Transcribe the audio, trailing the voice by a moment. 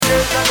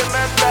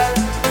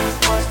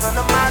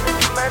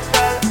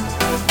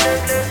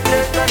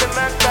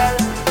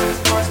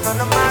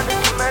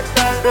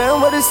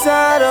the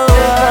sound of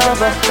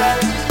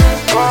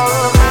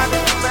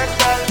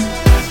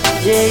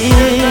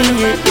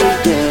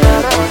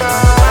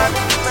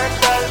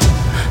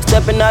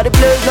stepping out the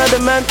place, not the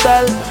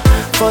mental.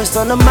 First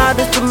on the mad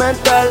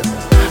instrumental.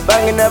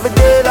 Banging every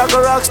day like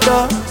a rock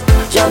star.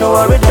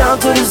 January down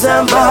to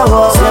December.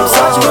 See, I'm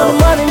searching for the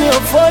money, me a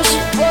fush.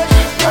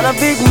 And a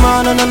big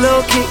man on a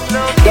low kick.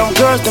 Them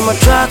girls, them a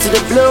try to the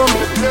blow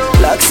me.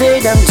 Like say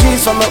them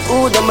G's from a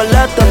hood, them a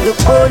lot of the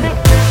bully.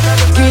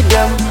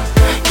 Giddem,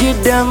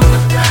 Giddem,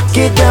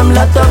 Giddem,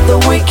 lot of the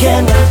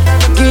weekend.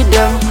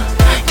 Giddem,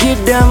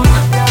 Giddem,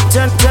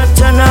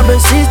 turn up the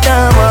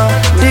system.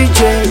 DJ,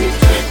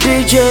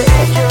 DJ,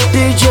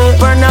 DJ,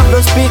 burn up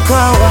the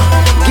speaker.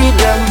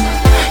 Giddem,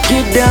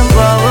 Giddem,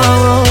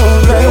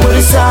 right with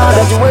the sound.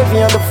 Got you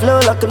waving on the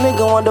floor like a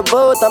nigga on the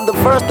boat. I'm the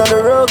first on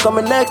the road,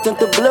 coming next and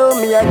to blow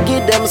me. I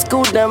get them,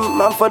 school them,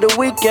 man for the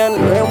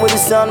weekend. Rain with the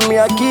sound, me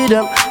I get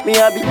them. Me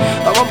I be,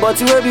 I'm about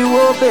to be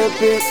whoa,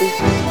 baby.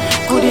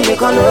 Couldn't they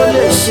call all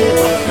this shit?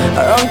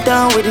 Around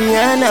town with the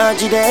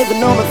energy, they even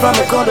know me from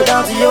the corner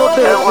down to your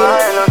baby.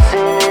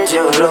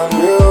 You're on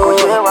you,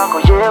 you're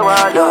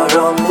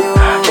on you.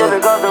 Just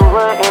because the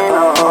waiting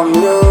on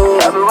you.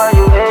 Everywhere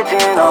you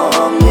hating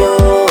on you.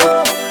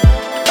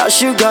 Now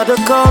she gotta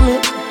call me.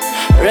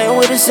 Rain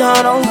with the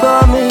sound on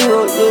by me,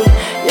 oh yeah.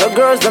 Your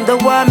girls them the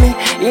want me.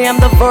 Yeah, I'm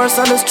the first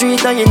on the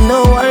street and you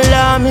know I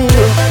love me.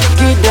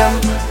 Giddem,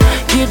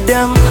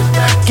 Giddem,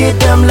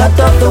 Giddem, lot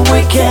of the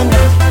weekend.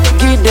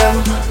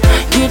 Giddem,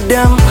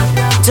 Giddem,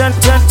 turn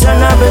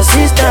up the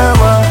system.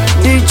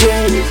 DJ,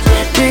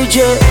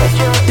 DJ,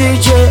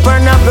 DJ,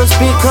 burn up the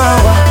speaker.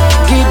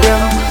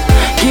 Giddem,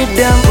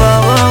 Giddem,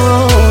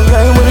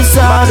 rain with the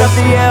sound. Back up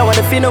the air when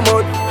I feel no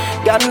mood.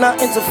 Got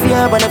nothing to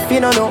fear when I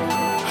feel no no.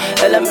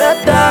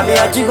 Elementa, me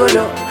a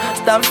gigolo.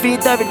 Stamp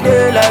feet every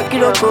day like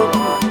Kiloko.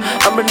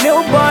 I'm a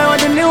new boy on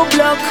the new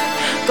block.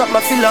 Got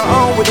my filler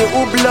on with the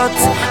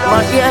ooblots.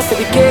 My ear for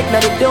the cake,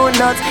 not the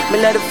donuts. Me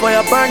let the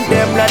fire burn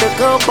them like the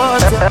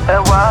cobalt.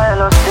 You're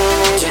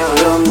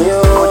on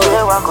you,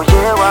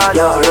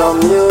 you're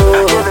on you.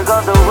 Just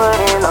because the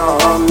waiting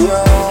on you.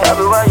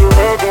 Everywhere you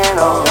hating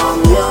on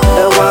you.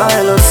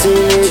 Hello, see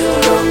me.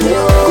 You're on you,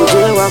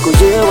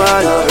 you're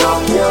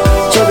on you.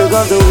 Just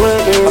because the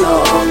waiting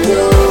on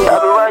you.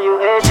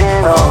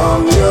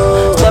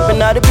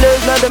 Stepping out the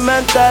place, not the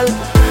mental.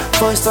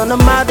 First on the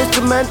mad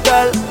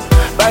instrumental.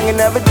 Banging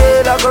every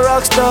day like a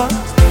rock star.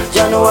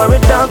 January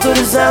down to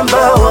December.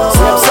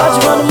 See, I'm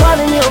searching for the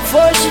money, me a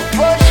fush.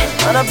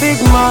 And a big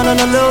man on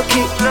a low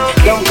kick.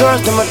 Them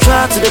girls, them a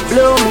try to the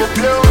blow me.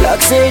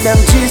 Like say them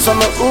G's from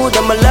a hood,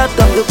 them a lot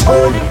of the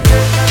bully.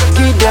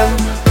 Giddem,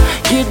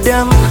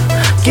 Giddem,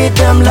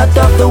 Giddem, lot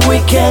of the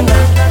weekend.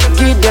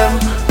 Giddem,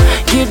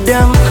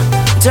 Giddem,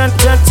 turn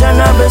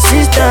up the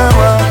system.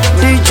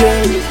 DJ,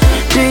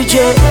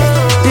 DJ,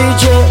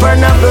 DJ,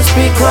 burn up the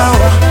speaker.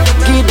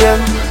 Giddem,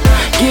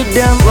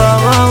 Giddem,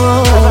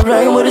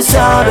 rain with the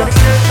sound.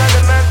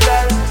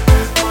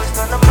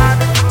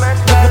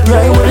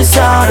 Rain with the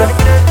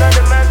sound.